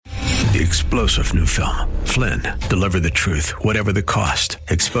The explosive new film, Flynn, deliver the truth, whatever the cost,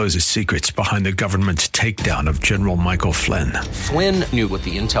 exposes secrets behind the government's takedown of General Michael Flynn. Flynn knew what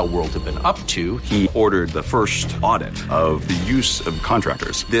the intel world had been up to. He ordered the first audit of the use of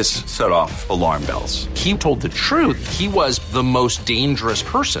contractors. This set off alarm bells. He told the truth. He was the most dangerous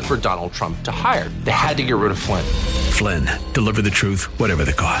person for Donald Trump to hire. They had to get rid of Flynn. Flynn, deliver the truth, whatever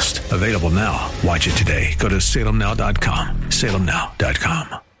the cost. Available now. Watch it today. Go to salemnow.com.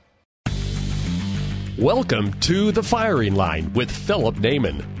 salemnow.com. Welcome to The Firing Line with Phillip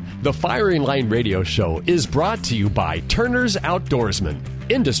Naiman. The Firing Line radio show is brought to you by Turner's Outdoorsman,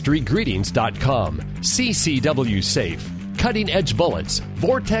 IndustryGreetings.com, CCW Safe, Cutting Edge Bullets,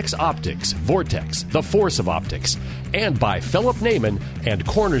 Vortex Optics, Vortex, the Force of Optics, and by Phillip Naiman and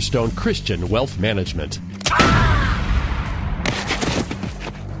Cornerstone Christian Wealth Management.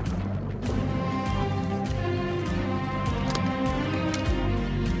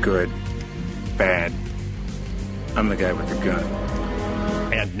 Good. Bad. I'm the guy with the gun.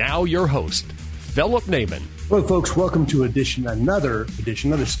 And now your host, Phillip Naiman. Hello, folks. Welcome to another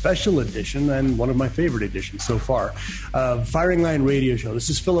special edition, and one of my favorite editions so far, of Firing Line Radio Show. This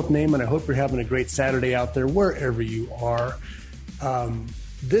is Phillip Naiman. I hope you're having a great Saturday out there, wherever you are.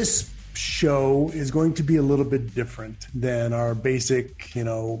 This show is going to be a little bit different than our basic,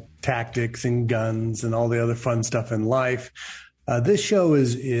 tactics and guns and all the other fun stuff in life. This show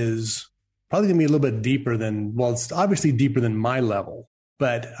is probably going to be a little bit deeper than, well, it's obviously deeper than my level,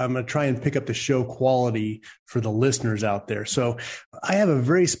 but I'm going to try and pick up the show quality for the listeners out there. So I have a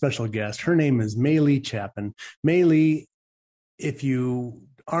very special guest. Her name is Maylee Chapin. Maylee, if you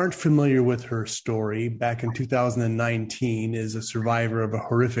aren't familiar with her story, back in 2019 is a survivor of a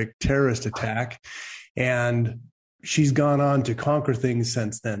horrific terrorist attack, and she's gone on to conquer things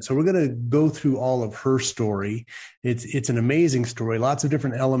since then. So we're going to go through all of her story. It's an amazing story. Lots of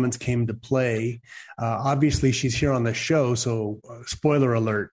different elements came to play. Obviously, she's here on the show, so spoiler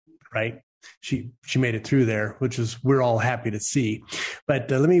alert, right? She made it through there, which is we're all happy to see. But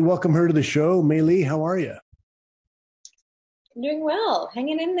let me welcome her to the show. Maylee, how are you? I'm doing well,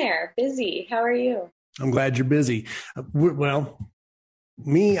 hanging in there, busy. How are you? I'm glad you're busy.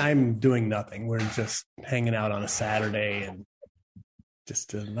 I'm doing nothing. We're just hanging out on a Saturday and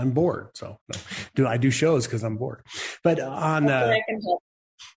just I'm bored. So I do shows because I'm bored. But on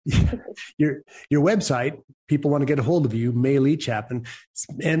your website, people want to get a hold of you, Maylee Chapin,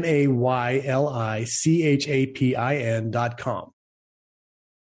 MAYLICHAPIN.com.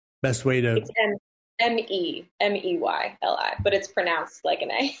 Best way to. It's MEYLI, but it's pronounced like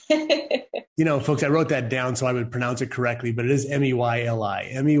an A. Folks, I wrote that down so I would pronounce it correctly, but it is MEYLI.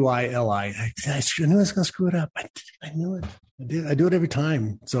 MEYLI. I knew I was going to screw it up. I knew it. I do it every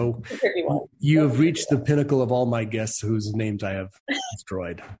time. So you have reached the pinnacle of all my guests whose names I have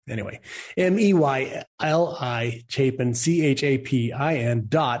destroyed. Anyway, MEYLI Chapin, CHAPIN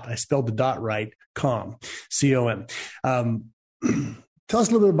dot, I spelled the dot right, com, COM. Tell us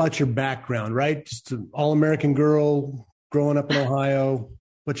a little bit about your background, right? Just an all-American girl growing up in Ohio.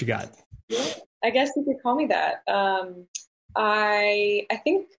 What you got? Yeah, I guess you could call me that. I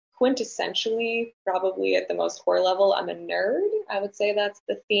think quintessentially, probably at the most core level, I'm a nerd. I would say that's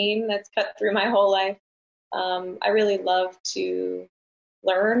the theme that's cut through my whole life. I really love to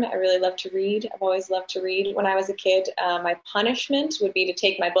learn. I really love to read. I've always loved to read. When I was a kid, my punishment would be to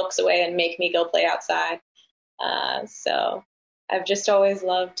take my books away and make me go play outside. So I've just always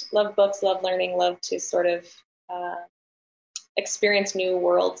loved books, loved learning, loved to sort of experience new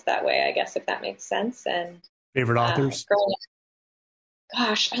worlds that way, I guess, if that makes sense. And favorite authors?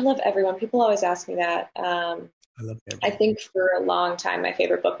 Gosh, I love everyone. People always ask me that. I love everyone. I think for a long time, my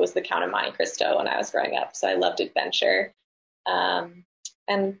favorite book was The Count of Monte Cristo when I was growing up. So I loved adventure.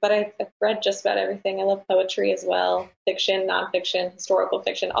 But I've read just about everything. I love poetry as well, fiction, nonfiction, historical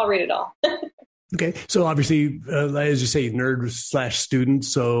fiction. I'll read it all. Okay. So obviously, as you say, nerd/student.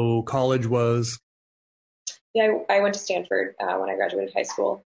 So college was? Yeah, I went to Stanford when I graduated high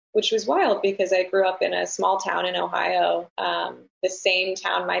school, which was wild because I grew up in a small town in Ohio, the same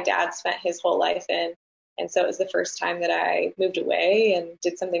town my dad spent his whole life in. And so it was the first time that I moved away and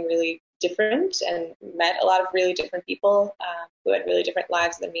did something really different and met a lot of really different people who had really different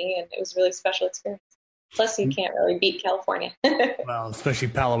lives than me. And it was a really special experience. Plus, you can't really beat California. Well, especially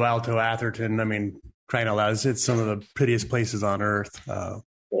Palo Alto, Atherton. I mean, crying out loud, it's some of the prettiest places on earth.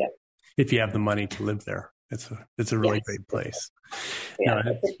 Yeah. If you have the money to live there, it's a really great place. Yeah,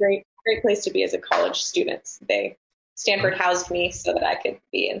 it's a great place to be as a college student. Stanford housed me so that I could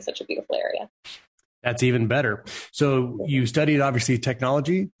be in such a beautiful area. That's even better. So you studied, obviously,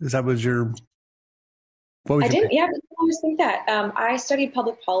 technology. That was your What I was your didn't. Yeah, I always think that. I studied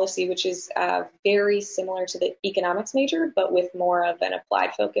public policy, which is very similar to the economics major, but with more of an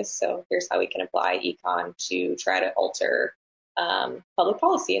applied focus. So here's how we can apply econ to try to alter public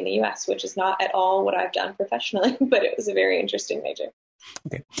policy in the U.S., which is not at all what I've done professionally, but it was a very interesting major.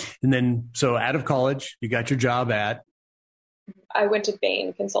 Okay. And then, so out of college, you got your job at? I went to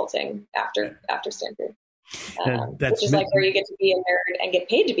Bain Consulting after Stanford, That's which is like where you get to be a nerd and get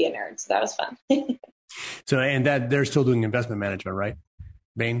paid to be a nerd. So that was fun. So, and that they're still doing investment management, right?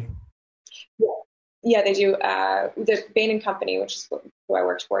 Bain? Yeah, they do. The Bain and Company, which is who I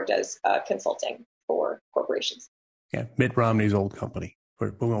worked for, does consulting for corporations. Yeah, Mitt Romney's old company. We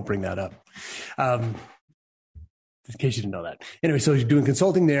won't bring that up. In case you didn't know that. Anyway, so you're doing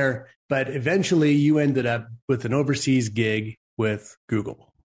consulting there, but eventually you ended up with an overseas gig with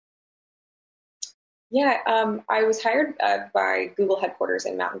Google. Yeah, I was hired by Google headquarters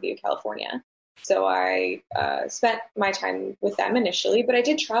in Mountain View, California. So I spent my time with them initially, but I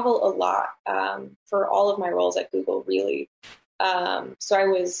did travel a lot for all of my roles at Google, really. So I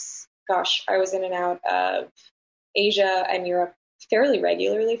was in and out of Asia and Europe fairly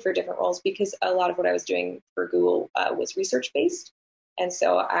regularly for different roles because a lot of what I was doing for Google was research-based. And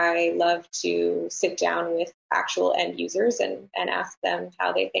so I love to sit down with actual end users and ask them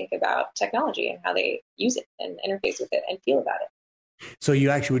how they think about technology and how they use it and interface with it and feel about it. So you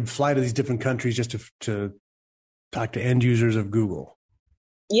actually would fly to these different countries just to talk to end users of Google.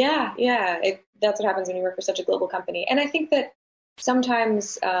 Yeah. That's what happens when you work for such a global company. And I think that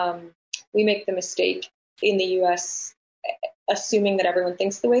sometimes we make the mistake in the U.S. assuming that everyone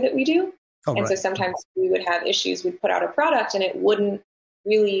thinks the way that we do. Oh, and right. so sometimes we would have issues. We'd put out a product and it wouldn't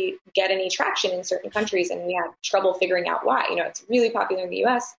really get any traction in certain countries. And we had trouble figuring out why. It's really popular in the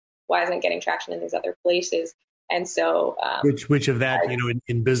U.S. Why isn't it getting traction in these other places? And so, which of that,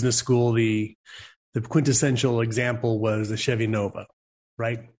 in business school, the quintessential example was the Chevy Nova,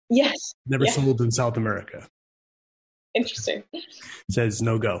 right? Yes. Never sold in South America. Interesting. Says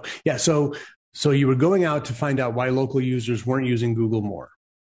no go. Yeah. So you were going out to find out why local users weren't using Google more.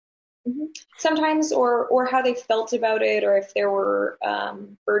 Mm-hmm. Sometimes, or how they felt about it, or if there were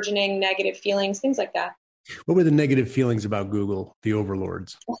burgeoning negative feelings, things like that. What were the negative feelings about Google, the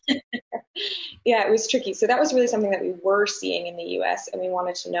overlords? Yeah, it was tricky. So that was really something that we were seeing in the U.S., and we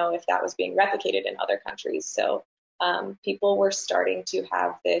wanted to know if that was being replicated in other countries. So people were starting to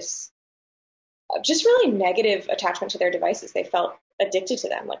have this just really negative attachment to their devices. They felt addicted to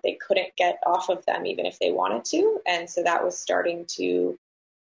them, like they couldn't get off of them even if they wanted to. And so that was starting to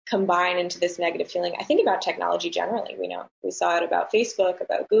combine into this negative feeling. I think about technology generally. We saw it about Facebook,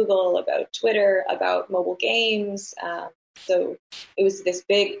 about Google, about Twitter, about mobile games. So it was this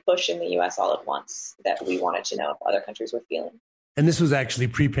big push in the U.S. all at once that we wanted to know if other countries were feeling. And this was actually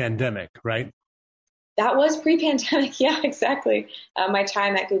pre-pandemic, right? That was pre-pandemic. Yeah, exactly. My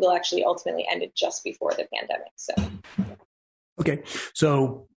time at Google actually ultimately ended just before the pandemic. So. Okay.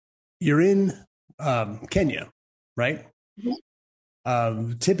 So you're in Kenya, right?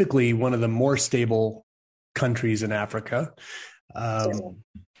 Mm-hmm. Typically one of the more stable countries in Africa.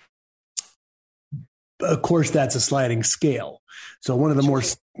 Of course, that's a sliding scale. So one of the more,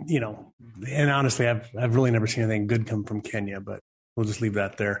 and honestly, I've really never seen anything good come from Kenya, but we'll just leave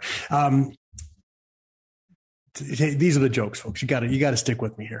that there. These are the jokes, folks. You got to stick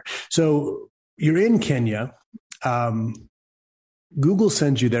with me here. So you're in Kenya. Google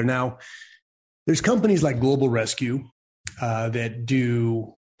sends you there. Now, there's companies like Global Rescue that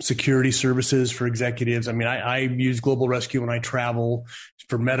do security services for executives. I mean, I use Global Rescue when I travel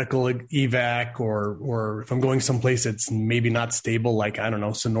for medical evac or if I'm going someplace that's maybe not stable, like, I don't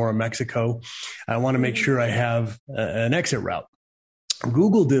know, Sonora, Mexico. I want to make sure I have an exit route.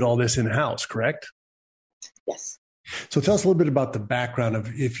 Google did all this in-house, correct? Yes. So tell us a little bit about the background of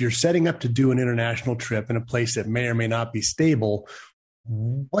if you're setting up to do an international trip in a place that may or may not be stable,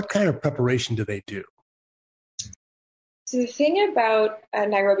 what kind of preparation do they do? So the thing about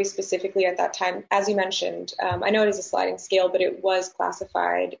Nairobi specifically at that time, as you mentioned, I know it is a sliding scale, but it was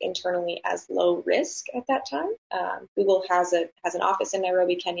classified internally as low risk at that time. Google has an office in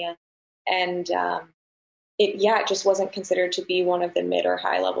Nairobi, Kenya, and it just wasn't considered to be one of the mid or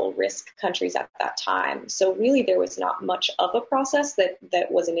high level risk countries at that time. So really there was not much of a process that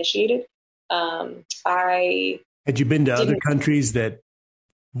was initiated. Had you been to other countries that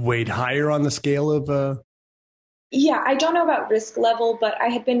weighed higher on the scale of Yeah, I don't know about risk level, but I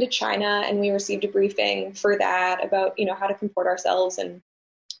had been to China and we received a briefing for that about, how to comport ourselves and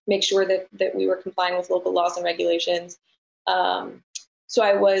make sure that we were complying with local laws and regulations. So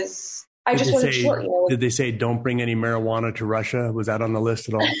I just wasn't sure. Did they say don't bring any marijuana to Russia? Was that on the list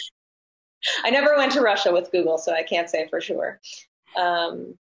at all? I never went to Russia with Google, so I can't say for sure.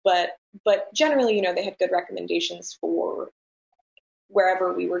 But generally, they had good recommendations for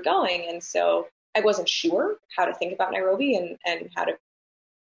wherever we were going. And so I wasn't sure how to think about Nairobi and how to,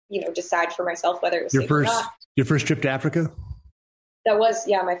 decide for myself whether it was safe or not. Your first trip to Africa? That was,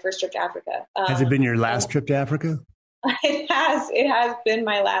 my first trip to Africa. Has it been your last trip to Africa? It has been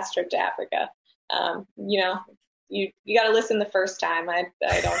my last trip to Africa. You got to listen the first time. I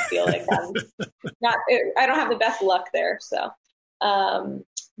don't feel like I don't have the best luck there. So,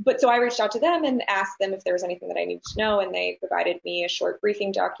 so I reached out to them and asked them if there was anything that I needed to know. And they provided me a short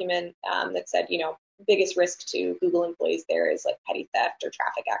briefing document that said, biggest risk to Google employees there is like petty theft or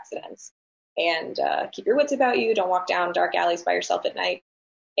traffic accidents. And keep your wits about you. Don't walk down dark alleys by yourself at night.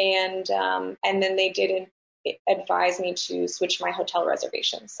 And then they did advise me to switch my hotel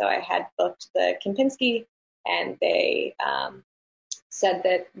reservations. So I had booked the Kempinski, and they said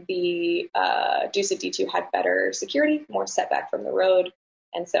that the Dusit D2 had better security, more setback from the road.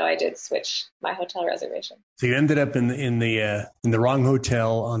 And so I did switch my hotel reservation. So you ended up in the wrong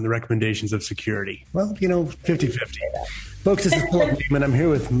hotel on the recommendations of security. Well, 50-50. Folks, this is Phillip Neiman. I'm here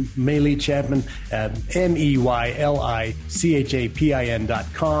with Maylee Chapman at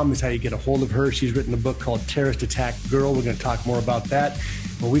MEYLICHAPIN.com is how you get a hold of her. She's written a book called Terrorist Attack Girl. We're going to talk more about that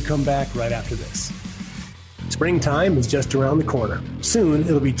when we come back right after this. Springtime is just around the corner. Soon,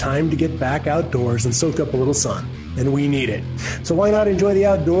 it'll be time to get back outdoors and soak up a little sun. And we need it. So why not enjoy the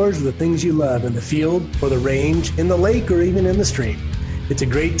outdoors with the things you love in the field or the range, in the lake, or even in the stream? It's a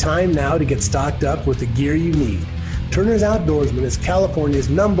great time now to get stocked up with the gear you need. Turner's Outdoorsman is California's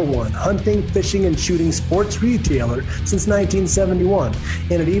 #1 hunting, fishing, and shooting sports retailer since 1971.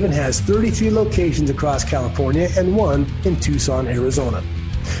 And it even has 33 locations across California and one in Tucson, Arizona.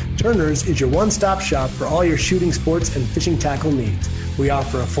 Turner's is your one-stop shop for all your shooting sports and fishing tackle needs. We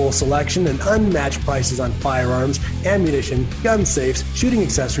offer a full selection and unmatched prices on firearms, ammunition, gun safes, shooting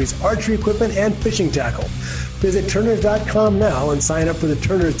accessories, archery equipment, and fishing tackle. Visit Turners.com now and sign up for the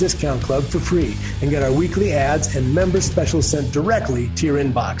Turners Discount Club for free and get our weekly ads and member specials sent directly to your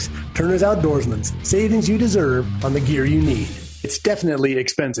inbox. Turner's Outdoorsman's, savings you deserve on the gear you need. It's definitely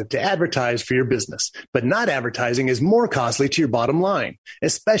expensive to advertise for your business, but not advertising is more costly to your bottom line,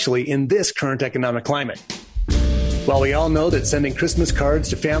 especially in this current economic climate. While we all know that sending Christmas cards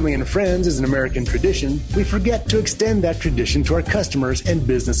to family and friends is an American tradition, we forget to extend that tradition to our customers and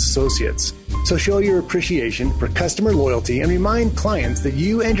business associates. So show your appreciation for customer loyalty and remind clients that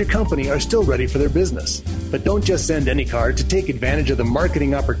you and your company are still ready for their business. But don't just send any card. To take advantage of the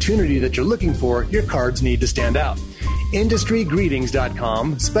marketing opportunity that you're looking for, your cards need to stand out.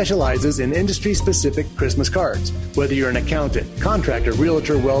 IndustryGreetings.com specializes in industry-specific Christmas cards. Whether you're an accountant, contractor,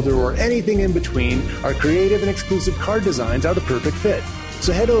 realtor, welder, or anything in between, our creative and exclusive card designs are the perfect fit.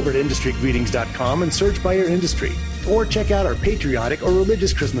 So head over to IndustryGreetings.com and search by your industry. Or check out our patriotic or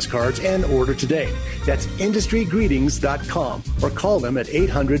religious Christmas cards and order today. That's IndustryGreetings.com or call them at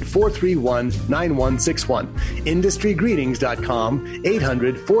 800-431-9161. IndustryGreetings.com,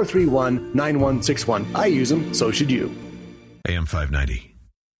 800-431-9161. I use them, so should you. AM 590,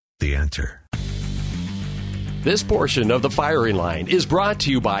 The Answer. This portion of the firing line is brought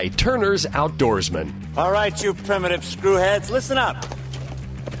to you by Turner's Outdoorsman. All right, you primitive screwheads, listen up.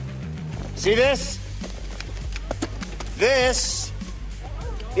 See this? This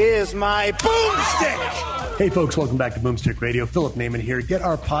is my boomstick. Hey, folks, welcome back to Boomstick Radio. Phillip Neiman here. Get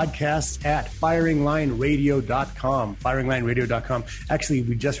our podcasts at firinglineradio.com. Firinglineradio.com. Actually,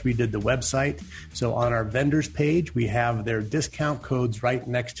 we just redid the website. So on our vendors page, we have their discount codes right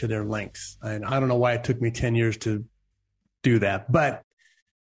next to their links. And I don't know why it took me 10 years to do that, but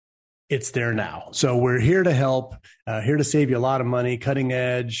it's there now. So we're here to help, here to save you a lot of money, cutting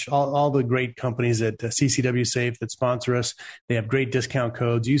edge, all the great companies at CCW Safe that sponsor us. They have great discount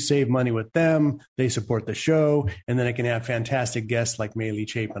codes. You save money with them. They support the show. And then it can have fantastic guests like Maylee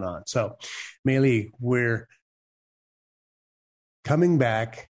Chapin on. So Maylee, we're coming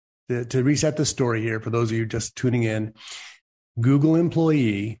back to reset the story here for those of you just tuning in. Google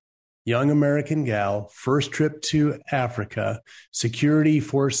employee, young American gal, first trip to Africa, security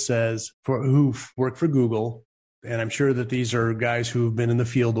force says, who work for Google, and I'm sure that these are guys who've been in the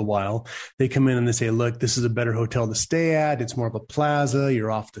field a while. They come in and they say, look, this is a better hotel to stay at. It's more of a plaza.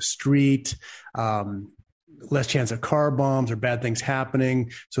 You're off the street. Less chance of car bombs or bad things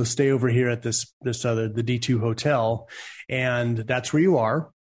happening. So stay over here at the D2 hotel. And that's where you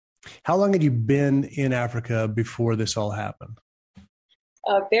are. How long had you been in Africa before this all happened?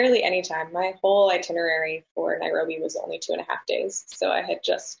 Barely any time. My whole itinerary for Nairobi was only 2.5 days. So I had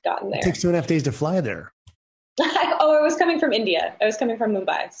just gotten there. It takes 2.5 days to fly there. I was coming from India. I was coming from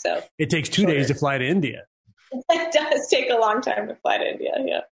Mumbai. So it takes 2 days to fly to India. It does take a long time to fly to India.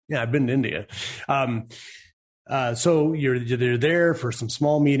 Yeah. Yeah, I've been to India. So you're there for some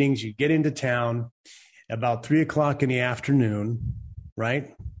small meetings. You get into town about 3:00 in the afternoon,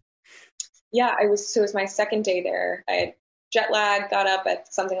 right? Yeah, it was my second day there. I had jet lag, got up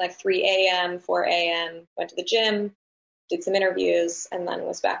at something like 3 a.m., 4 a.m., went to the gym, did some interviews, and then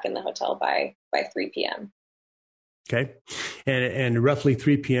was back in the hotel by 3 p.m. Okay. And roughly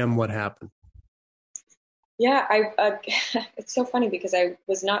 3 p.m., what happened? Yeah, it's so funny because I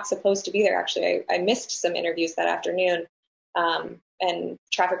was not supposed to be there. Actually, I missed some interviews that afternoon, and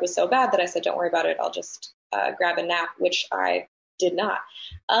traffic was so bad that I said, "Don't worry about it. I'll just grab a nap," which I did not.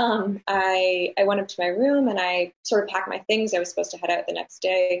 I went up to my room and I sort of packed my things. I was supposed to head out the next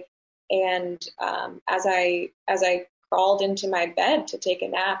day, and as I crawled into my bed to take a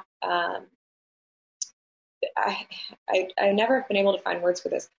nap, I never have been able to find words for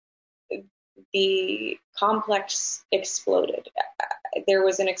this. The complex exploded. There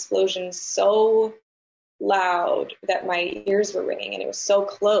was an explosion so loud that my ears were ringing, and it was so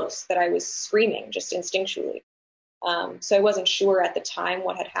close that I was screaming just instinctually. So I wasn't sure at the time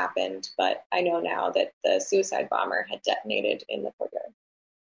what had happened, but I know now that the suicide bomber had detonated in the courtyard.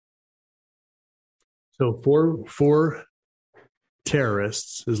 So four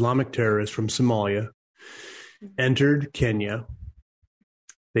terrorists, Islamic terrorists from Somalia, entered Kenya.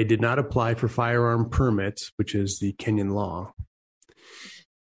 They did not apply for firearm permits, which is the Kenyan law.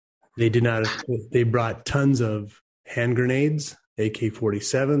 They brought tons of hand grenades,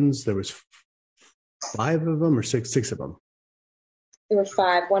 AK-47s. There was 5 of them or six of them. There were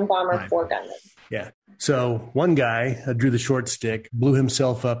 5, 1 bomber, 5. 4 gunmen. Yeah. So one guy drew the short stick, blew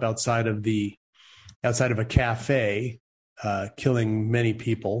himself up outside of a cafe, killing many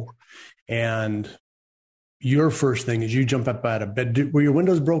people. And your first thing is you jump up out of bed. Were your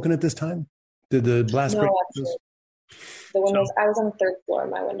windows broken at this time? Did the blast break? Actually, the windows. I was on the 3rd floor.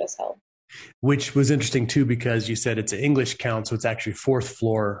 My windows held. Which was interesting too, because you said it's an English count, so it's actually 4th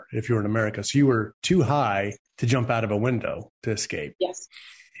floor if you're in America. So you were too high to jump out of a window to escape. Yes.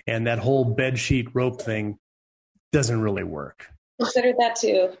 And that whole bed sheet rope thing doesn't really work. Considered that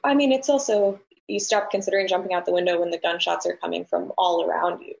too. I mean, it's also, you stop considering jumping out the window when the gunshots are coming from all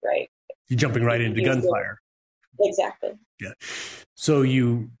around you, right? You're jumping right into gunfire. Exactly. Yeah. So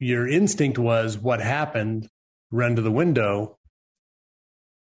your instinct was what happened, run to the window.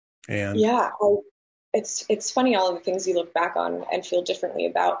 And yeah, it's funny, all of the things you look back on and feel differently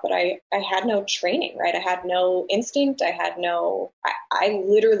about, but I had no training, right? I had no instinct. I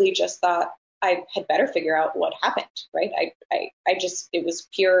literally just thought I had better figure out what happened, right? It was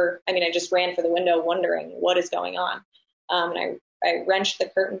pure, I just ran for the window wondering what is going on. And I wrenched the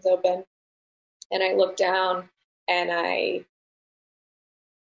curtains open and I looked down and I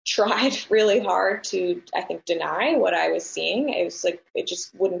tried really hard to, I think, deny what I was seeing. It was like, it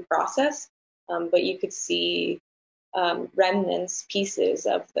just wouldn't process. But you could see remnants, pieces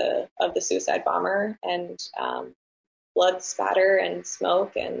of the suicide bomber, and blood spatter and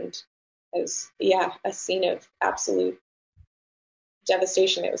smoke, and it was a scene of absolute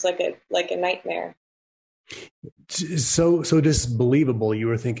devastation. It was like a nightmare. So disbelievable. You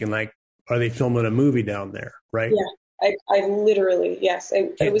were thinking, like, are they filming a movie down there, right? Yeah, I literally, yes.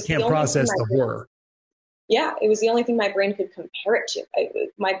 It was can't process the horror. Yeah, it was the only thing my brain could compare it to.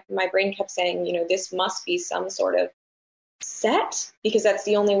 My brain kept saying, this must be some sort of set, because that's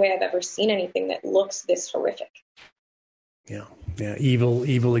the only way I've ever seen anything that looks this horrific. Yeah.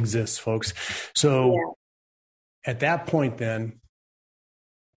 Evil exists, folks. So at that point, then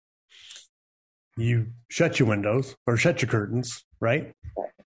you shut your windows or shut your curtains, right?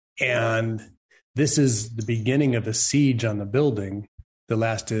 And this is the beginning of a siege on the building that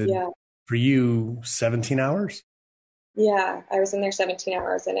lasted for you 17 hours? Yeah, I was in there 17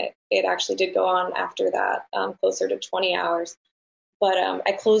 hours, and it actually did go on after that, closer to 20 hours. But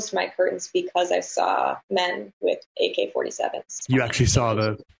I closed my curtains because I saw men with AK-47s. You actually saw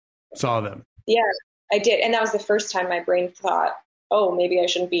them? Yeah, I did. And that was the first time my brain thought, oh, maybe I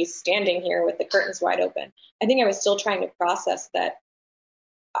shouldn't be standing here with the curtains wide open. I think I was still trying to process that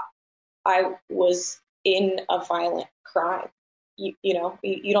I was in a violent crime. You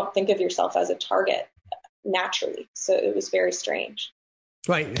don't think of yourself as a target naturally. So it was very strange.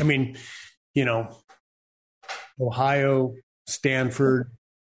 Right. Ohio, Stanford,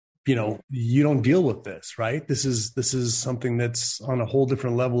 you don't deal with this, right? This is something that's on a whole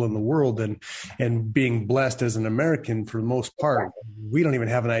different level in the world, and being blessed as an American, for the most part, we don't even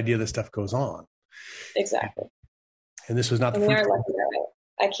have an idea this stuff goes on. Exactly. And this was not the first time.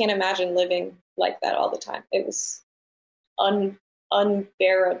 I can't imagine living like that all the time. It was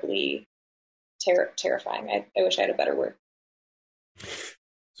unbearably terrifying. I wish I had a better word.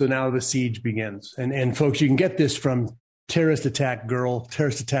 So now the siege begins. And folks, you can get this from Terrorist Attack Girl.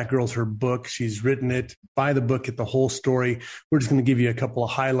 Terrorist Attack Girl is her book. She's written it. Buy the book, get the whole story. We're just going to give you a couple of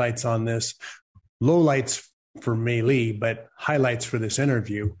highlights on this. Lowlights for Mei Li, but highlights for this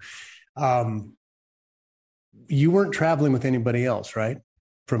interview. You weren't traveling with anybody else, right?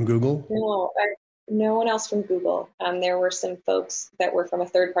 From Google? No one else from Google. There were some folks that were from a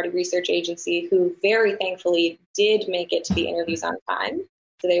third-party research agency who very thankfully did make it to the interviews on time.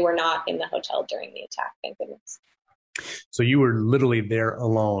 So they were not in the hotel during the attack, thank goodness. So you were literally there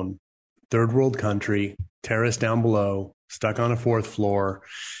alone, third world country, terrorists down below, stuck on a fourth floor,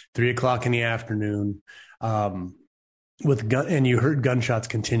 3:00 in the afternoon, and you heard gunshots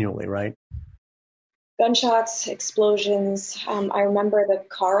continually, right? Gunshots, explosions. I remember the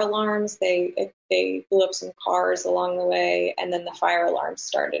car alarms. They blew up some cars along the way, and then the fire alarms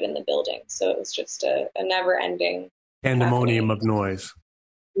started in the building. So it was just a never-ending pandemonium of noise.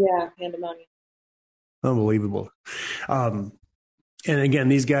 Yeah, pandemonium. Unbelievable. And again,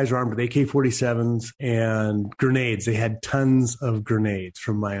 these guys are armed with AK-47s and grenades. They had tons of grenades,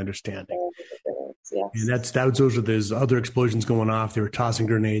 from my understanding. Yes. And those are those other explosions going off. They were tossing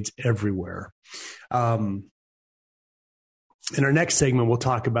grenades everywhere. In our next segment, we'll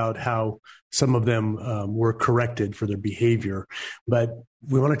talk about how some of them were corrected for their behavior. But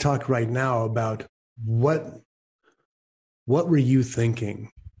we want to talk right now about what were you thinking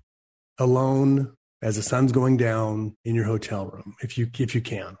alone as the sun's going down in your hotel room, if you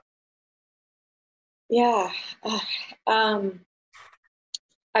can? Yeah.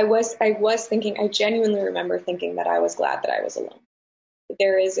 I was thinking, I genuinely remember thinking that I was glad that I was alone.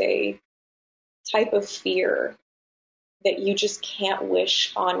 There is a type of fear that you just can't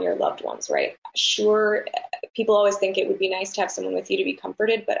wish on your loved ones, right? Sure, people always think it would be nice to have someone with you to be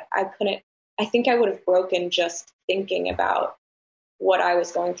comforted, but I think I would have broken just thinking about what I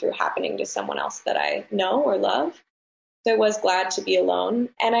was going through happening to someone else that I know or love. So I was glad to be alone.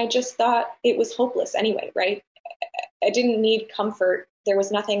 And I just thought it was hopeless anyway, right? I didn't need comfort. There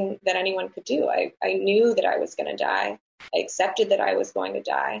was nothing that anyone could do. I knew that I was going to die. I accepted that I was going to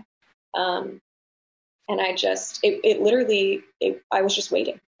die. And I just, I was just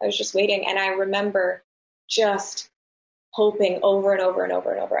waiting. And I remember just hoping over and over and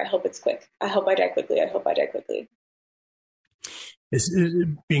over and over. I hope it's quick. I hope I die quickly. I hope I die quickly.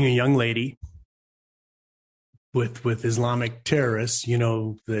 Being a young lady with Islamic terrorists, you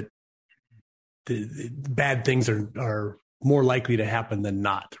know that the bad things are more likely to happen than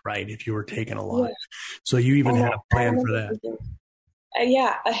not, right? If you were taken alive. Yeah. So you even had a plan for that.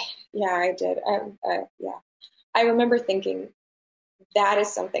 Yeah, I did. I remember thinking that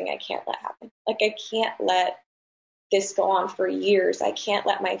is something I can't let happen. Like, I can't let this go on for years. I can't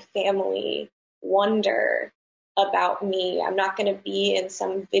let my family wonder about me. I'm not going to be in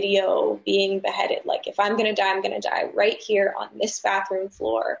some video being beheaded. Like, if I'm going to die, I'm going to die right here on this bathroom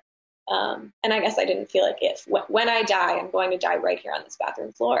floor. And I guess I didn't feel like when I die, I'm going to die right here on this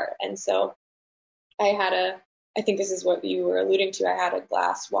bathroom floor. And so I think this is what you were alluding to. I had a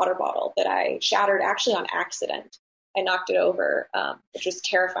glass water bottle that I shattered actually on accident. I knocked it over, which was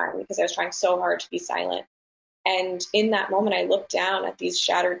terrifying because I was trying so hard to be silent. And in that moment, I looked down at these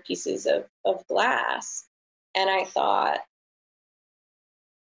shattered pieces of glass, and I thought,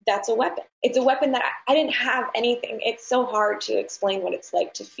 that's a weapon. It's a weapon that I didn't have anything. It's so hard to explain what it's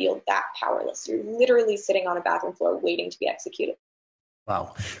like to feel that powerless. You're literally sitting on a bathroom floor waiting to be executed.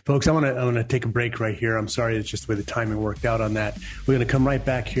 Wow. Folks, I want to take a break right here. I'm sorry, it's just the way the timing worked out on that. We're going to come right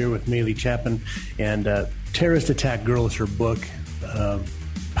back here with Mei Li Chapman, and Terrorist Attack Girl is her book.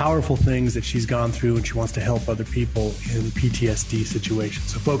 Powerful things that she's gone through, and she wants to help other people in PTSD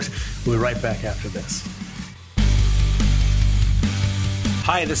situations. So, folks, we'll be right back after this.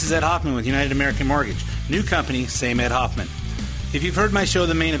 Hi, this is Ed Hoffman with United American Mortgage. New company, same Ed Hoffman. If you've heard my show,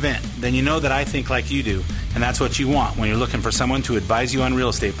 The Main Event, then you know that I think like you do, and that's what you want when you're looking for someone to advise you on real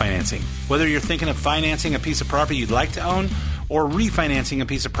estate financing. Whether you're thinking of financing a piece of property you'd like to own, or refinancing a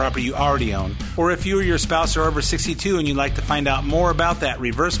piece of property you already own, or if you or your spouse are over 62 and you'd like to find out more about that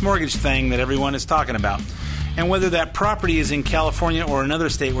reverse mortgage thing that everyone is talking about, and whether that property is in California or another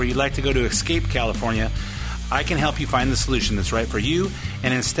state where you'd like to go to escape California, I can help you find the solution that's right for you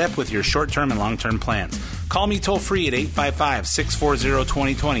and in step with your short-term and long-term plans. Call me toll-free at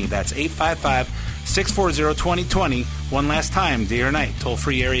 855-640-2020. That's 855 640-2020. One last time, day or night.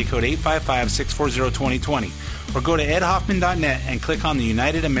 Toll-free area code 855-640-2020. Or go to edhoffman.net and click on the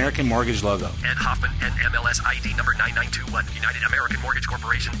United American Mortgage logo. Ed Hoffman, NMLS ID number 9921. United American Mortgage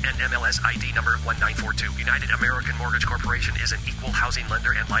Corporation, NMLS ID number 1942. United American Mortgage Corporation is an equal housing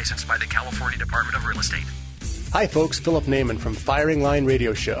lender and licensed by the California Department of Real Estate. Hi, folks. Phillip Naiman from Firing Line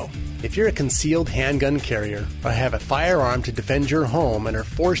Radio Show. If you're a concealed handgun carrier or have a firearm to defend your home and are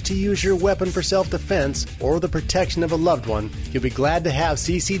forced to use your weapon for self-defense or the protection of a loved one, you'll be glad to have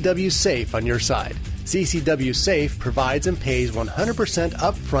CCW Safe on your side. CCW Safe provides and pays 100%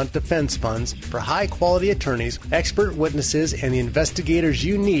 upfront defense funds for high-quality attorneys, expert witnesses, and the investigators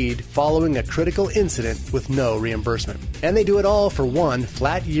you need following a critical incident with no reimbursement. And they do it all for one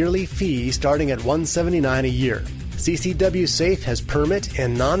flat yearly fee starting at $179 a year. CCW Safe has permit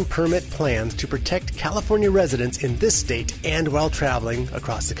and non-permit plans to protect California residents in this state and while traveling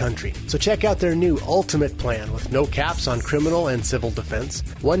across the country. So check out their new Ultimate Plan with no caps on criminal and civil defense,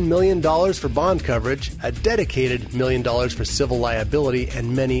 $1 million for bond coverage, a dedicated $1 million for civil liability,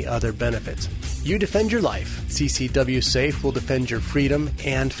 and many other benefits. You defend your life. CCW Safe will defend your freedom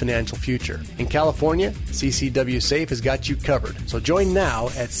and financial future. In California, CCW Safe has got you covered. So join now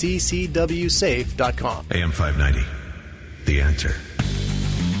at ccwsafe.com. AM 590, The Answer.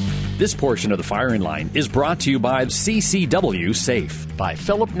 This portion of the Firing Line is brought to you by CCW Safe by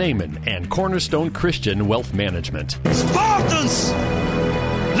Phillip Naiman and Cornerstone Christian Wealth Management. Spartans,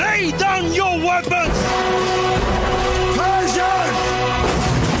 lay down your weapons! Persians,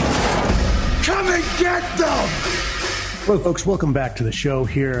 come and get them! Hello, folks. Welcome back to the show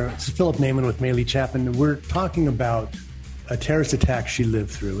here. This is Phillip Naiman with Maylee Chapman. We're talking about a terrorist attack she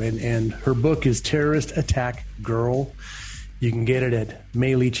lived through, and her book is Terrorist Attack Girl. You can get it at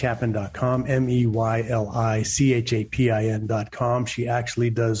MayleeChapman.com, MeyliChapin.com. She actually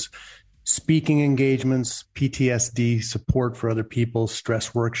does speaking engagements, PTSD support for other people,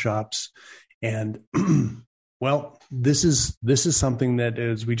 stress workshops, and well, this is something that,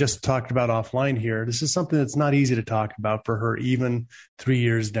 as we just talked about offline here, this is something that's not easy to talk about for her, even 3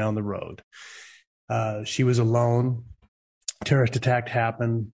 years down the road. She was alone. Terrorist attack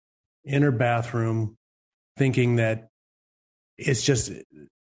happened in her bathroom, thinking that it's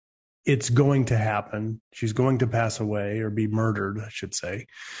going to happen. She's going to pass away or be murdered, I should say.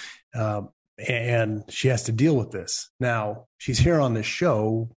 And she has to deal with this. Now, she's here on this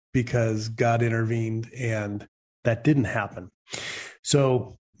show because God intervened and that didn't happen.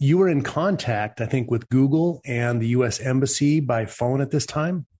 So you were in contact, I think, with Google and the U.S. Embassy by phone at this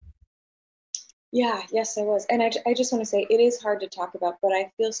time? Yes, I was. And I just want to say it is hard to talk about, but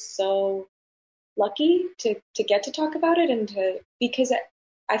I feel so lucky to get to talk about it because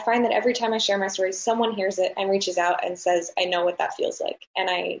I find that every time I share my story, someone hears it and reaches out and says, I know what that feels like. And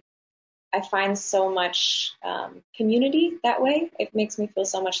I find so much community that way. It makes me feel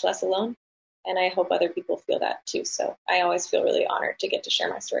so much less alone. And I hope other people feel that too. So I always feel really honored to get to share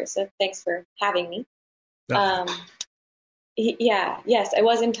my story. So thanks for having me. Yes, I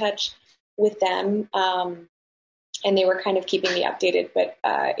was in touch with them and they were kind of keeping me updated, but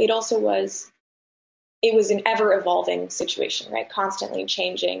it was an ever evolving situation, right? Constantly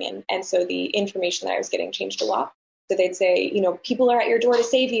changing. And so the information that I was getting changed a lot. So they'd say, people are at your door to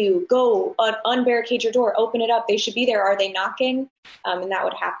save you. Go unbarricade your door, open it up. They should be there. Are they knocking? And that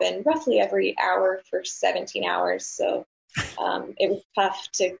would happen roughly every hour for 17 hours. So it was tough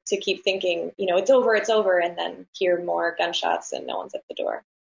to keep thinking, it's over, and then hear more gunshots and no one's at the door.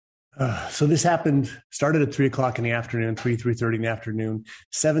 So this started at 3:00 in the afternoon, 3:30 in the afternoon.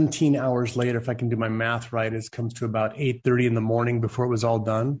 17 hours later, if I can do my math right, it comes to about 8:30 in the morning before it was all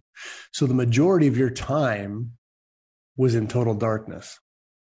done. So the majority of your time was in total darkness.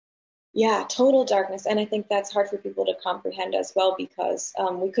 Yeah, total darkness. And I think that's hard for people to comprehend as well because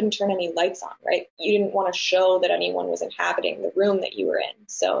we couldn't turn any lights on, right? You didn't want to show that anyone was inhabiting the room that you were in.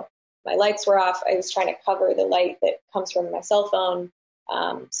 So my lights were off. I was trying to cover the light that comes from my cell phone.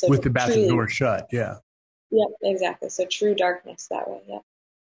 So with the bathroom door shut, yeah. Yeah, exactly. So true darkness that way, yeah.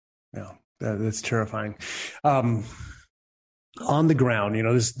 Yeah, that's terrifying. On the ground,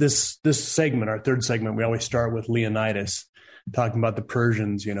 this segment, our third segment, we always start with Leonidas, talking about the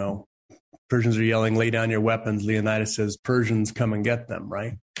Persians, Persians are yelling, lay down your weapons. Leonidas says, Persians, come and get them,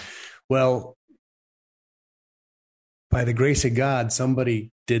 right? Well, by the grace of God,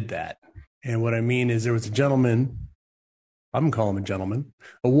 somebody did that. And what I mean is there was a gentleman, I'm calling him a gentleman,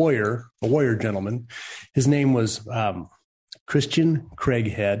 a warrior gentleman. His name was Christian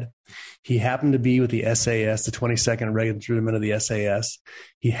Craighead. He happened to be with the SAS, the 22nd Regiment of the SAS.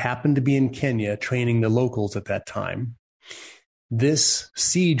 He happened to be in Kenya training the locals at that time. This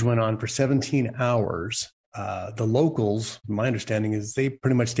siege went on for 17 hours. The locals, my understanding is they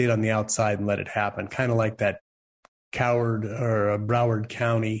pretty much stayed on the outside and let it happen, kind of like that Broward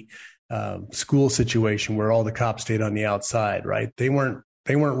County school situation where all the cops stayed on the outside, right? They weren't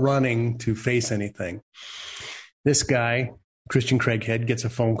running to face anything. This guy, Christian Craighead, gets a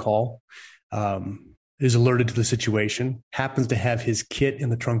phone call, is alerted to the situation, happens to have his kit in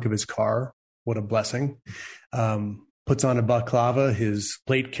the trunk of his car. What a blessing. Puts on a balaclava, his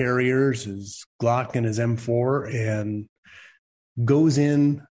plate carriers, his Glock and his M4, and goes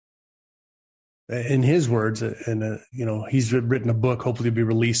in his words, and he's written a book, hopefully be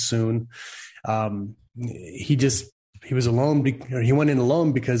released soon. He was alone, he went in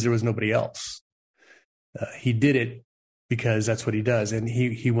alone because there was nobody else. He did it because that's what he does. And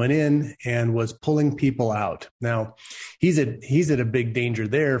he went in and was pulling people out. Now he's at a big danger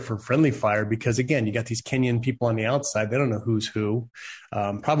there for friendly fire, because again, you got these Kenyan people on the outside. They don't know who's who.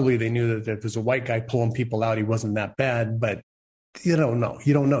 Probably they knew that if there's a white guy pulling people out, he wasn't that bad, but you don't know.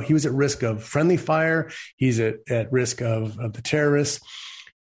 He was at risk of friendly fire. He's at risk of the terrorists,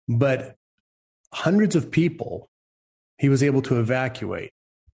 but hundreds of people he was able to evacuate.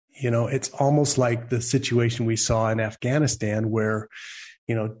 It's almost like the situation we saw in Afghanistan where,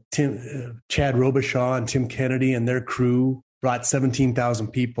 Chad Robichaud and Tim Kennedy and their crew brought 17,000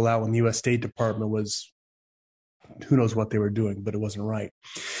 people out when the U.S. State Department was, who knows what they were doing, but it wasn't right.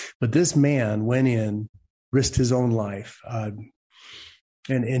 But this man went in, risked his own life,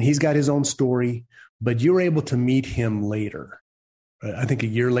 and he's got his own story, but you were able to meet him later, I think a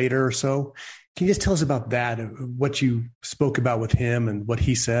year later or so. Can you just tell us about that, what you spoke about with him and what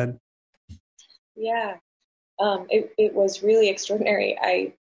he said? Yeah, it was really extraordinary.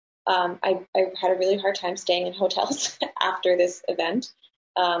 I had a really hard time staying in hotels after this event,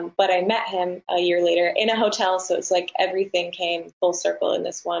 but I met him a year later in a hotel, so it's like everything came full circle in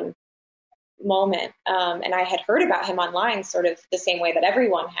this one moment. And I had heard about him online sort of the same way that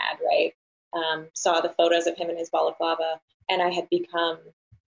everyone had, right? Saw the photos of him in his balaclava, and I had become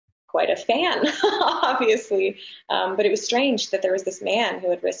quite a fan, obviously. But it was strange that there was this man who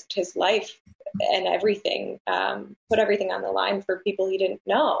had risked his life and everything, put everything on the line for people he didn't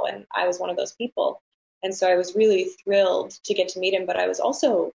know. And I was one of those people. And so I was really thrilled to get to meet him, but I was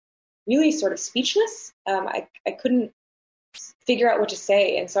also really sort of speechless. I couldn't figure out what to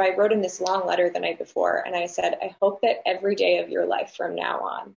say. And so I wrote him this long letter the night before, and I said, I hope that every day of your life from now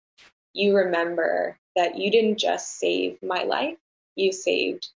on, you remember that you didn't just save my life, you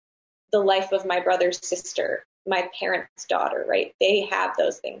saved the life of my brother's sister, my parents' daughter, right? They have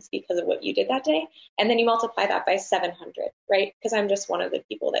those things because of what you did that day. And then you multiply that by 700, right? Because I'm just one of the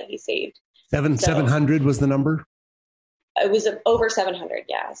people that he saved. 700 was the number? It was over 700,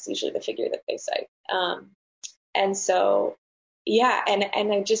 yeah. It's usually the figure that they cite. And so, yeah,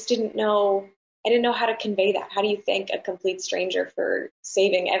 and I just didn't know how to convey that. How do you thank a complete stranger for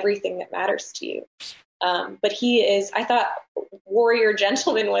saving everything that matters to you? But he is, I thought warrior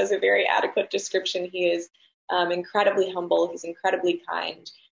gentleman was a very adequate description. He is incredibly humble. He's incredibly kind.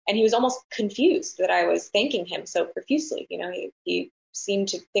 And he was almost confused that I was thanking him so profusely. He seemed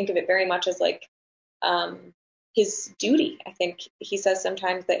to think of it very much as like his duty. I think he says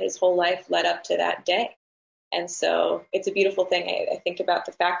sometimes that his whole life led up to that day. And so it's a beautiful thing. I think about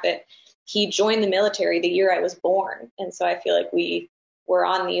the fact that he joined the military the year I was born. And so I feel like we were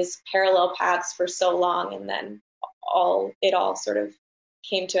on these parallel paths for so long, and then it all sort of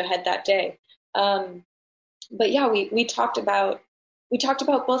came to a head that day. But yeah, we talked about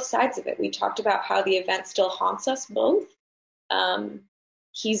both sides of it. We talked about how the event still haunts us both.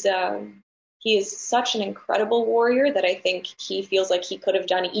 He is such an incredible warrior that I think he feels like he could have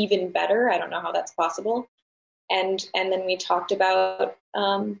done even better. I don't know how that's possible. And then we talked about,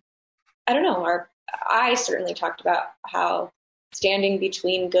 I certainly talked about how standing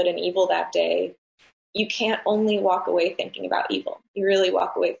between good and evil that day, you can't only walk away thinking about evil. You really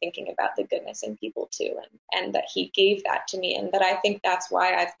walk away thinking about the goodness in people too. And that he gave that to me. And that I think that's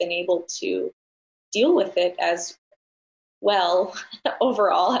why I've been able to deal with it as well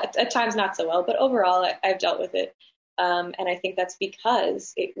overall, at times not so well, but overall I've dealt with it. And I think that's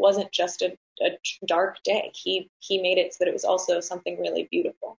because it wasn't just a dark day. He made it so that it was also something really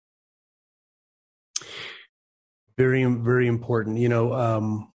beautiful. Very, very important.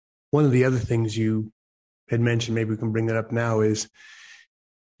 One of the other things you had mentioned, maybe we can bring that up now, is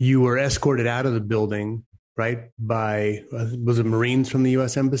you were escorted out of the building, right? By, was it Marines from the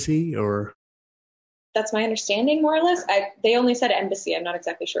U.S. Embassy or? That's my understanding, more or less. They only said embassy. I'm not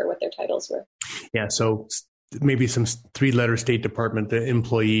exactly sure what their titles were. Yeah. So maybe some 3-letter State Department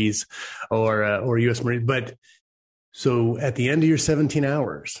employees or U.S. Marines. But So at the end of your 17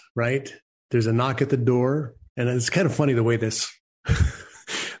 hours, right, there's a knock at the door. And it's kind of funny the way this,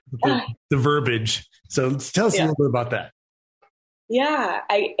 the verbiage. So tell us a little bit about that. Yeah,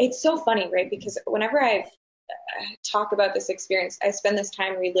 it's so funny, right? Because whenever I talk about this experience, I spend this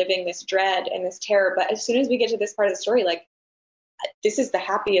time reliving this dread and this terror. But as soon as we get to this part of the story, like, this is the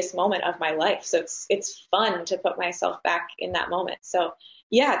happiest moment of my life. So it's fun to put myself back in that moment. So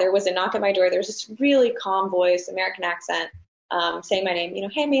yeah, there was a knock at my door. There was this really calm voice, American accent, saying my name,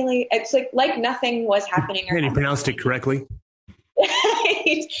 hey, Maylee. It's like nothing was happening. And he pronounced it correctly.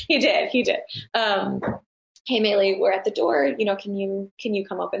 He did. Hey, Maylee, we're at the door. Can you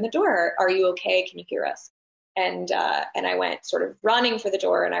come open the door? Are you okay? Can you hear us? And I went sort of running for the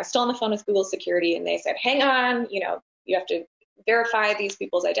door, and I was still on the phone with Google security, and they said, hang on, you have to verify these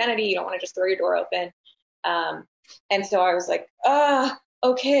people's identity. You don't want to just throw your door open. And so I was like,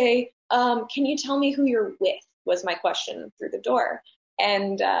 okay. Can you tell me who you're with? Was my question through the door.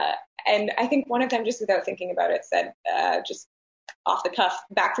 And I think one of them, just without thinking about it, said, just off the cuff,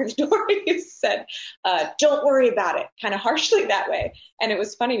 back through the door, he said, don't worry about it, kind of harshly that way. And it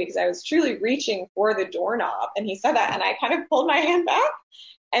was funny because I was truly reaching for the doorknob, and he said that, and I kind of pulled my hand back.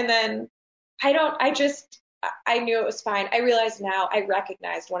 And then I knew it was fine. I realized now, I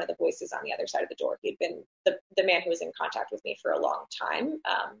recognized one of the voices on the other side of the door. He had been the man who was in contact with me for a long time,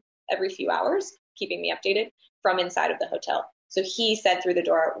 every few hours, keeping me updated from inside of the hotel. So he said through the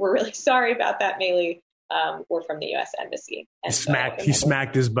door, we're really sorry about that, Maylee. We're from the U.S. Embassy. And he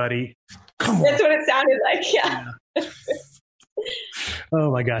smacked his buddy. That's what it sounded like. Yeah.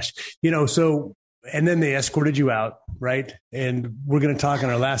 Oh my gosh. And then they escorted you out, right? And we're going to talk in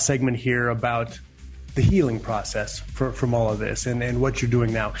our last segment here about the healing process from all of this and what you're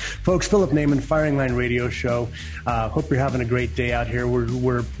doing now. Folks, Phillip Naiman, Firing Line Radio Show. Hope you're having a great day out here.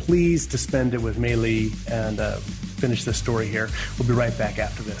 We're pleased to spend it with Maylee and finish the story here. We'll be right back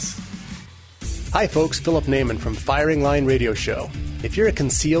after this. Hi, folks. Phillip Naiman from Firing Line Radio Show. If you're a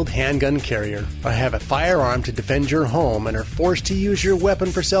concealed handgun carrier or have a firearm to defend your home and are forced to use your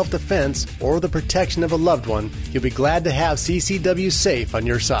weapon for self-defense or the protection of a loved one, you'll be glad to have CCW Safe on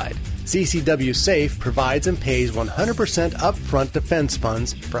your side. CCW Safe provides and pays 100% upfront defense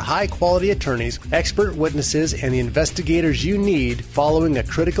funds for high-quality attorneys, expert witnesses, and the investigators you need following a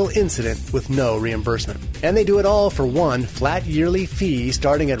critical incident with no reimbursement. And they do it all for one flat yearly fee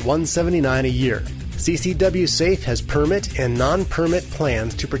starting at $179 a year. CCW Safe has permit and non-permit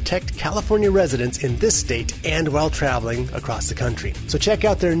plans to protect California residents in this state and while traveling across the country. So check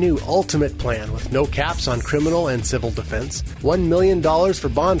out their new Ultimate Plan with no caps on criminal and civil defense, $1 million for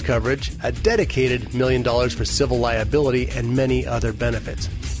bond coverage, a dedicated $1 million for civil liability, and many other benefits.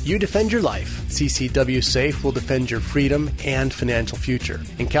 You defend your life. CCW Safe will defend your freedom and financial future.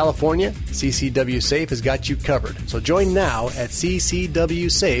 In California, CCW Safe has got you covered. So join now at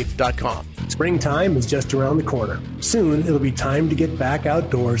ccwsafe.com. Springtime is just around the corner. Soon, it'll be time to get back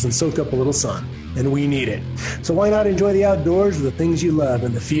outdoors and soak up a little sun. And we need it. So why not enjoy the outdoors with the things you love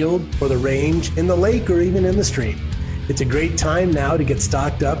in the field or the range, in the lake, or even in the stream? It's a great time now to get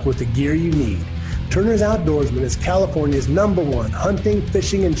stocked up with the gear you need. Turner's Outdoorsman is California's #1 hunting,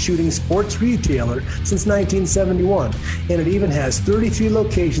 fishing, and shooting sports retailer since 1971, and it even has 33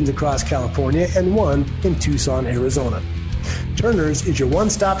 locations across California and one in Tucson, Arizona. Turner's is your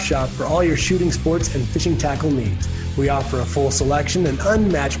one-stop shop for all your shooting sports and fishing tackle needs. We offer a full selection and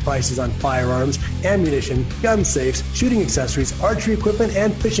unmatched prices on firearms, ammunition, gun safes, shooting accessories, archery equipment,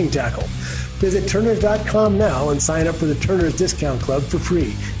 and fishing tackle. Visit Turners.com now and sign up for the Turners Discount Club for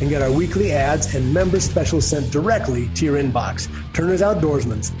free and get our weekly ads and member specials sent directly to your inbox. Turners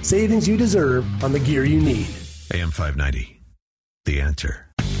Outdoorsman, savings you deserve on the gear you need. AM 590, The Answer.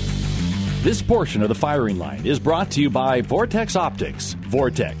 This portion of the Firing Line is brought to you by Vortex Optics.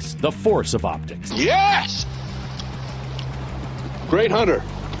 Vortex, the force of optics. Yes! Great hunter.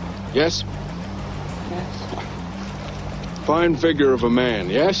 Yes? Yes. Fine figure of a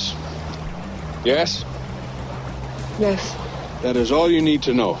man, yes? Yes? Yes. That is all you need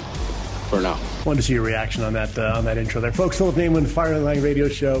to know for now. Wanted to see your reaction on that intro there. Folks, Phillip Naiman, Firing Line Radio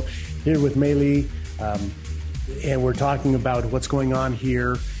Show, here with Maylee, and we're talking about what's going on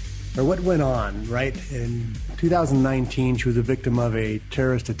here, or what went on, right? In 2019, she was a victim of a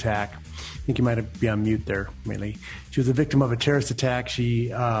terrorist attack. I think you might be on mute there, Maylee. She was a victim of a terrorist attack.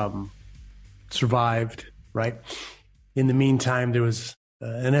 She survived, right? In the meantime, there was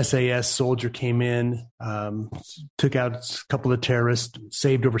an SAS soldier came in, took out a couple of terrorists,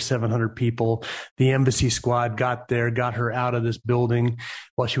 saved over 700 people. The embassy squad got there, got her out of this building.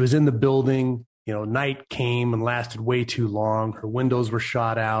 While she was in the building, night came and lasted way too long. Her windows were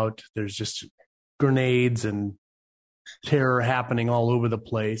shot out. There's just grenades and terror happening all over the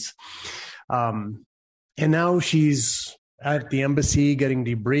place. And now she's at the embassy getting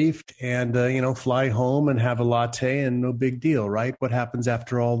debriefed and, fly home and have a latte and no big deal, right? What happens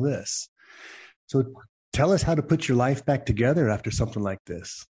after all this? So tell us how to put your life back together after something like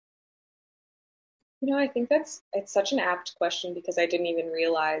this. I think it's such an apt question because I didn't even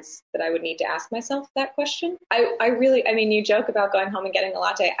realize that I would need to ask myself that question. You joke about going home and getting a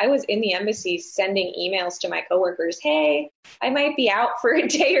latte. I was in the embassy sending emails to my coworkers, hey, I might be out for a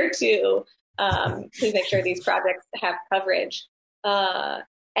day or two. Please make sure these projects have coverage.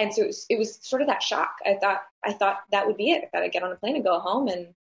 And so it was sort of that shock. I thought that would be it. I thought I'd get on a plane and go home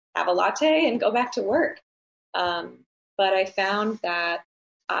and have a latte and go back to work. But I found that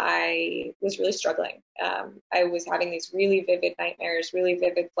I was really struggling. I was having these really vivid nightmares, really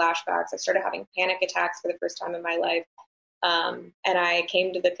vivid flashbacks. I started having panic attacks for the first time in my life. And I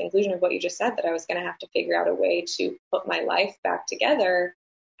came to the conclusion of what you just said, that I was going to have to figure out a way to put my life back together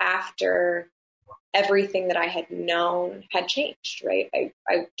after everything that I had known had changed, right?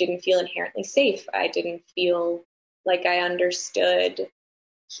 I didn't feel inherently safe. I didn't feel like I understood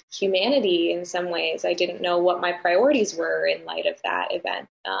humanity in some ways. I didn't know what my priorities were in light of that event.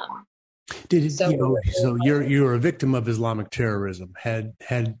 So you're a victim of Islamic terrorism. Had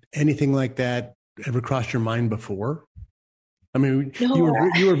anything like that ever crossed your mind before? I mean, no.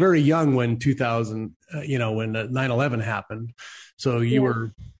 you were very young when 2000, when 9/11 happened. So you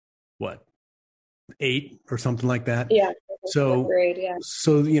were what, 8 or something like that? Yeah. So grade, yeah.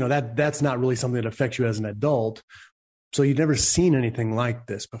 So that's not really something that affects you as an adult. So you'd never seen anything like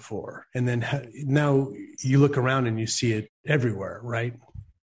this before. And then now you look around and you see it everywhere, right?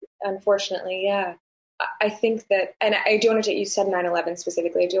 Unfortunately, yeah. I think that, and I do want to take, you said 9/11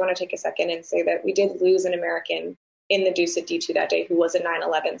 specifically, I do want to take a second and say that we did lose an American in the Deuce at D2 that day who was a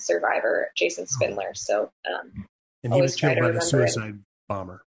 9/11 survivor, Jason Spindler. So and he was killed by a suicide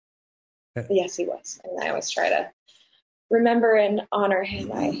bomber. Yes, he was. And I always try to remember and honor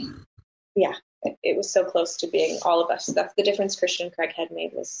him. It was so close to being all of us. That's the difference Christian Craig had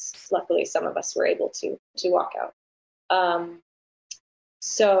made, was luckily some of us were able to walk out.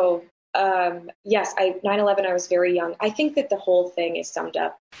 Yes, 9/11, I was very young. I think that the whole thing is summed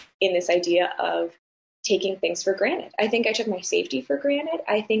up in this idea of taking things for granted. I think I took my safety for granted.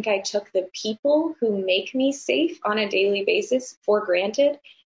 I think I took the people who make me safe on a daily basis for granted.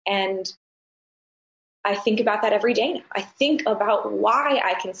 And I think about that every day now. I think about why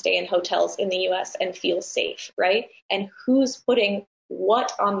I can stay in hotels in the US and feel safe, right? And who's putting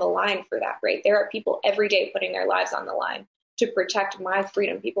what on the line for that, right? There are people every day putting their lives on the line to protect my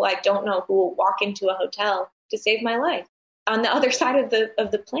freedom. People I don't know who will walk into a hotel to save my life on the other side of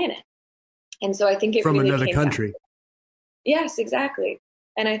the planet. And so I think it from really another came country. Yes, exactly.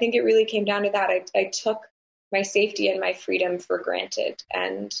 And I think it really came down to that. I took my safety and my freedom for granted,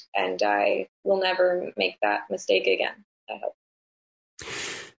 and I will never make that mistake again, I hope.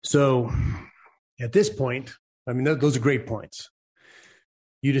 So at this point, I mean, those are great points.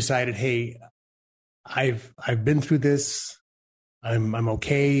 You decided, hey, I've been through this. I'm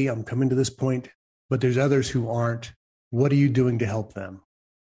okay. I'm coming to this point, but there's others who aren't. What are you doing to help them?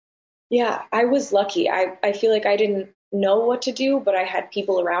 Yeah, I was lucky. I feel like I didn't know what to do, but I had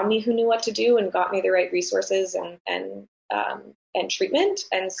people around me who knew what to do and got me the right resources and treatment.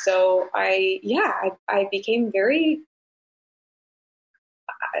 And so I became very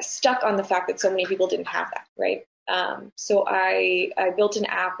stuck on the fact that so many people didn't have that, right? So I built an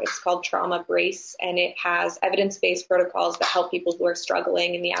app. It's called Trauma Brace, and it has evidence-based protocols that help people who are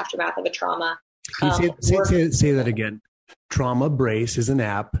struggling in the aftermath of a trauma. Can you say that again? Trauma Brace is an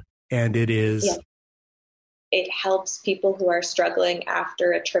app, and it is... Yeah. It helps people who are struggling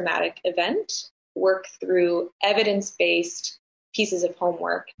after a traumatic event work through evidence-based pieces of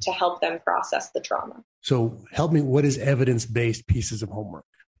homework to help them process the trauma. So help me, what is evidence-based pieces of homework?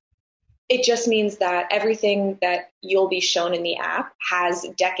 It just means that everything that you'll be shown in the app has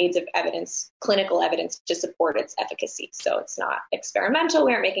decades of evidence, clinical evidence to support its efficacy. So it's not experimental.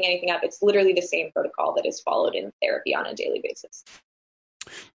 We aren't making anything up. It's literally the same protocol that is followed in therapy on a daily basis.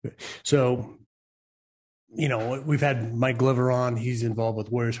 So, we've had Mike Glover on. He's involved with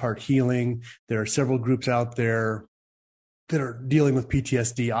Warriors Heart Healing. There are several groups out there that are dealing with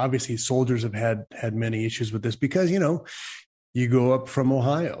PTSD. Obviously, soldiers have had many issues with this because, you go up from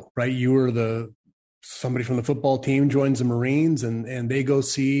Ohio, right? You were somebody from the football team joins the Marines and they go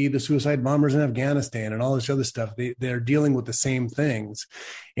see the suicide bombers in Afghanistan and all this other stuff. They're dealing with the same things.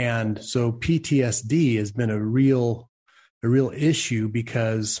 And so PTSD has been a real issue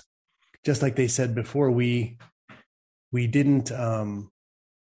because just like they said before, we didn't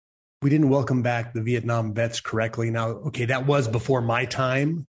we didn't welcome back the Vietnam vets correctly. Now, okay, that was before my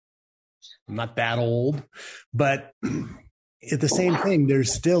time. I'm not that old, but at the same thing,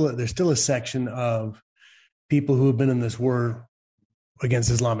 there's still a section of people who have been in this war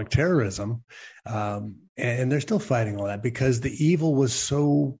against Islamic terrorism, and they're still fighting all that because the evil was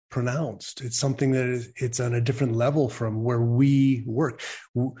so pronounced. It's something that it's on a different level from where we work.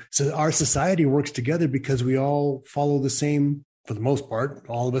 So our society works together because we all follow the same, for the most part,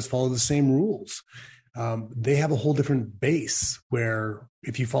 all of us follow the same rules. They have a whole different base where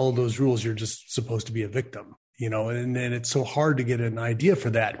if you follow those rules, you're just supposed to be a victim. And it's so hard to get an idea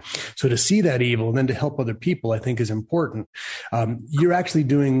for that. So to see that evil and then to help other people, I think is important. You're actually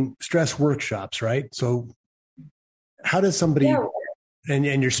doing stress workshops, right? So how does somebody, and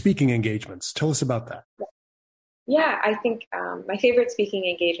your speaking engagements, tell us about that. Yeah, I think my favorite speaking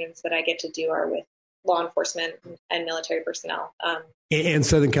engagements that I get to do are with law enforcement and military personnel. And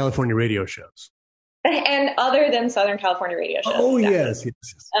Southern California radio shows. And other than Southern California radio shows. Oh, exactly.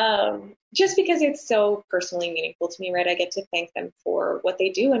 Yes. Just because it's so personally meaningful to me, right? I get to thank them for what they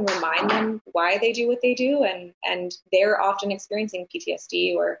do and remind them why they do what they do. And they're often experiencing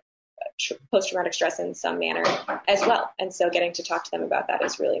PTSD or post-traumatic stress in some manner as well. And so getting to talk to them about that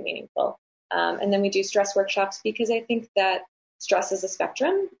is really meaningful. And then we do stress workshops because I think that stress is a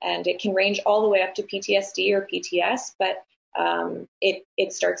spectrum and it can range all the way up to PTSD or PTS, but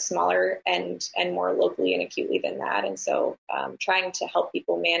it starts smaller and more locally and acutely than that. And so trying to help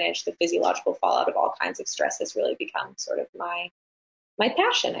people manage the physiological fallout of all kinds of stress has really become sort of my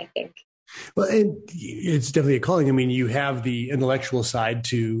passion, I think. Well, and it's definitely a calling. I mean, you have the intellectual side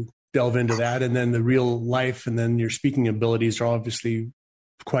to delve into that, and then the real life, and then your speaking abilities are obviously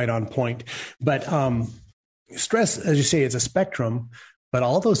quite on point. But stress, as you say, it's a spectrum, but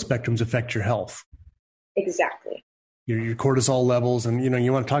all those spectrums affect your health. Exactly. Your cortisol levels, and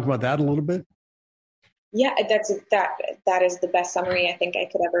you want to talk about that a little bit? Yeah, that is the best summary I think I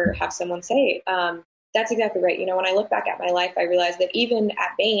could ever have someone say. That's exactly right. When I look back at my life, I realized that even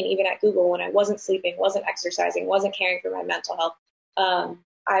at Bain, even at Google, when I wasn't sleeping, wasn't exercising, wasn't caring for my mental health,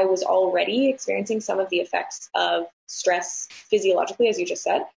 I was already experiencing some of the effects of stress physiologically, as you just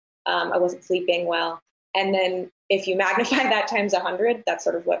said. I wasn't sleeping well, and then if you magnify that times 100, that's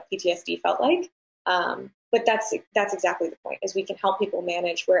sort of what PTSD felt like. But that's exactly the point, is we can help people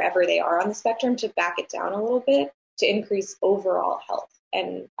manage wherever they are on the spectrum to back it down a little bit to increase overall health.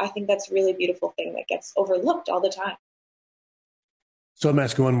 And I think that's a really beautiful thing that gets overlooked all the time. So I'm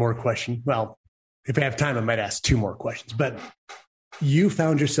asking one more question. Well, if I have time, I might ask two more questions. But you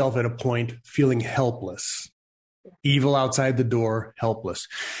found yourself at a point feeling helpless, evil outside the door, helpless.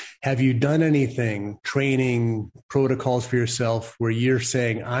 Have you done anything, training, protocols for yourself where you're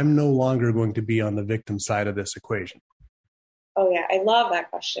saying, I'm no longer going to be on the victim side of this equation? Oh, yeah. I love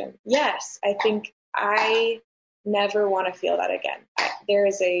that question. Yes. I think I never want to feel that again. There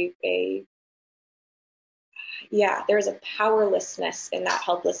is a powerlessness in that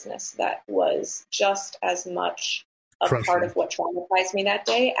helplessness that was just as much part of what traumatized me that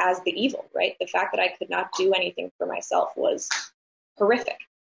day as the evil, right? The fact that I could not do anything for myself was horrific.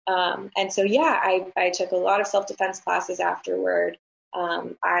 And so, I took a lot of self-defense classes afterward.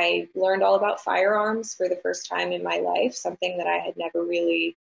 I learned all about firearms for the first time in my life, something that I had never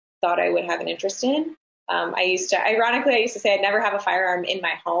really thought I would have an interest in. I used to say I'd never have a firearm in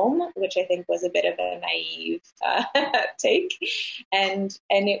my home, which I think was a bit of a naive take. And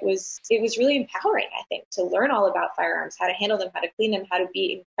it was really empowering, I think, to learn all about firearms, how to handle them, how to clean them, how to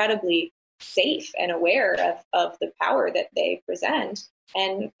be incredibly safe and aware of the power that they present,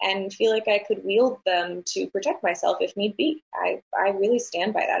 and feel like I could wield them to protect myself if need be. I really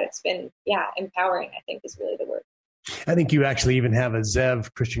stand by that. It's been, empowering, I think, is really the word. I think you actually even have a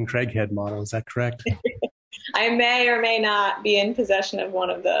Zev Christian Craighead model. Is that correct? I may or may not be in possession of one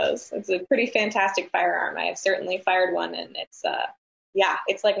of those. It's a pretty fantastic firearm. I have certainly fired one, and it's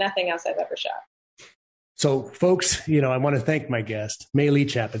like nothing else I've ever shot. So, folks, I want to thank my guest, Maylee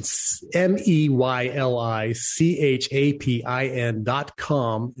Chapin.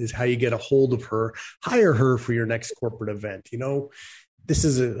 MEYLICHAPIN.com is how you get a hold of her. Hire her for your next corporate event. This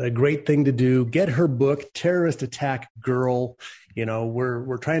is a great thing to do. Get her book, Terrorist Attack Girl.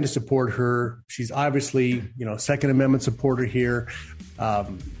 We're trying to support her. She's obviously, Second Amendment supporter here.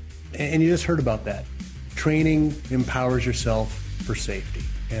 And you just heard about that. Training empowers yourself for safety.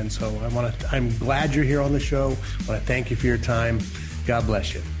 And so I'm glad you're here on the show. I want to thank you for your time. God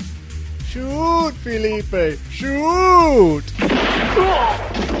bless you. Shoot, Felipe. Shoot.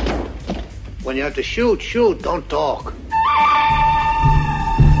 When you have to shoot, don't talk.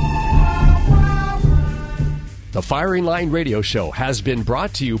 The The Firing Line Radio Show has been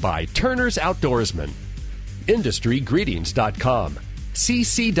brought to you by Turner's Outdoorsman, IndustryGreetings.com,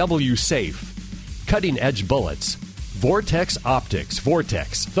 CCW Safe, Cutting Edge Bullets, Vortex Optics,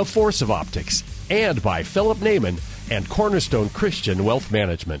 Vortex, the Force of Optics, and by Phillip Naiman and Cornerstone Christian Wealth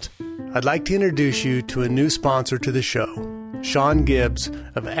Management. I'd like to introduce you to a new sponsor to the show, Sean Gibbs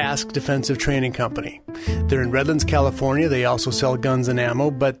of Ask Defensive Training Company. They're in Redlands, California. They also sell guns and ammo,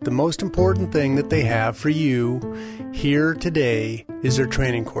 but the most important thing that they have for you here today is their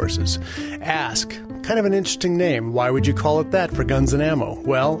training courses. Ask, kind of an interesting name. Why would you call it that for guns and ammo?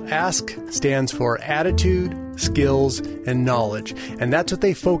 Well, Ask stands for Attitude, Skills, and Knowledge, and that's what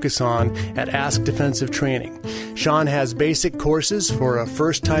they focus on at Ask Defensive Training. Sean has basic courses for a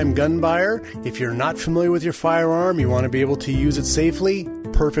first-time gun buyer. If you're not familiar with your firearm, you want to be able to use it safely,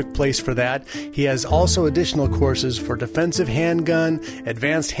 perfect place for that. He has also additional courses for defensive handgun,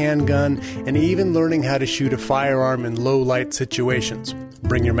 advanced handgun, and even learning how to shoot a firearm in low-light situations.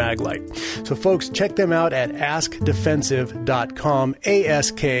 Bring your mag light. So folks, check them out at askdefensive.com,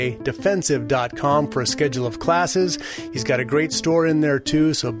 askdefensive.com for a schedule of classes. He's got a great store in there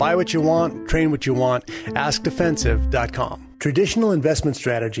too, so buy what you want, train what you want, askdefensive.com. Traditional investment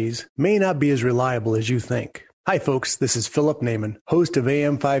strategies may not be as reliable as you think. Hi folks, this is Phillip Naiman, host of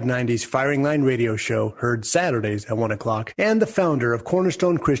AM 590's Firing Line Radio Show, heard Saturdays at 1 o'clock, and the founder of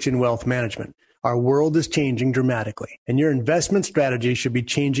Cornerstone Christian Wealth Management. Our world is changing dramatically, and your investment strategy should be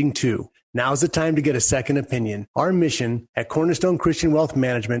changing too. Now's the time to get a second opinion. Our mission at Cornerstone Christian Wealth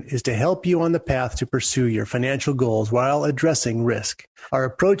Management is to help you on the path to pursue your financial goals while addressing risk. Our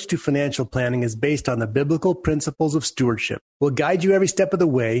approach to financial planning is based on the biblical principles of stewardship. We'll guide you every step of the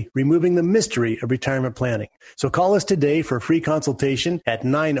way, removing the mystery of retirement planning. So call us today for a free consultation at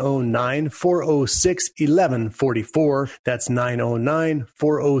 909-406-1144. That's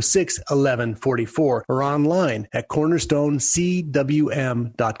 909-406-1144, or online at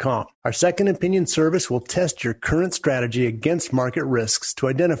cornerstonecwm.com. Our second opinion service will test your current strategy against market risks to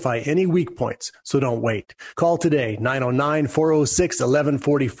identify any weak points, so don't wait. Call today,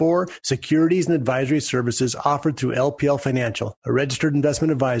 909-406-1144. Securities and advisory services offered through LPL Financial, a registered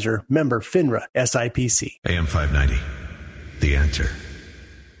investment advisor, member FINRA, SIPC. AM 590, The Answer.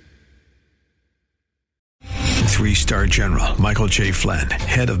 3-star General Michael J. Flynn,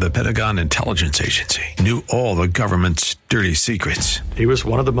 head of the Pentagon Intelligence Agency, knew all the government's dirty secrets. He was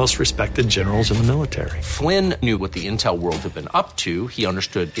one of the most respected generals in the military. Flynn knew what the intel world had been up to. He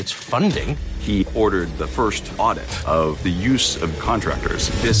understood its funding. He ordered the first audit of the use of contractors.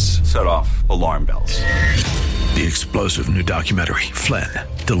 This set off alarm bells. The explosive new documentary, Flynn,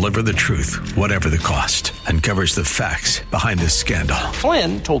 Deliver the Truth, Whatever the Cost, uncovers the facts behind this scandal.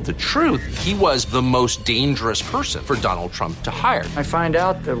 Flynn told the truth. He was the most dangerous person for Donald Trump to hire. I find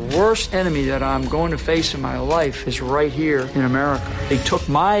out the worst enemy that I'm going to face in my life is right here in America. They took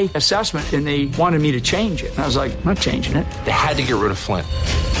my assessment and they wanted me to change it. And I was like, I'm not changing it. They had to get rid of Flynn.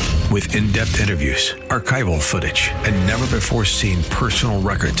 With in-depth interviews, archival footage, and never-before-seen personal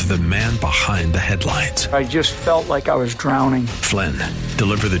records of the man behind the headlines. I just felt like I was drowning. Flynn,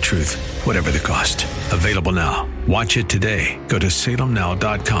 Deliver the Truth, Whatever the Cost. Available now. Watch it today. Go to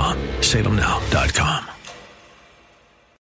salemnow.com. salemnow.com.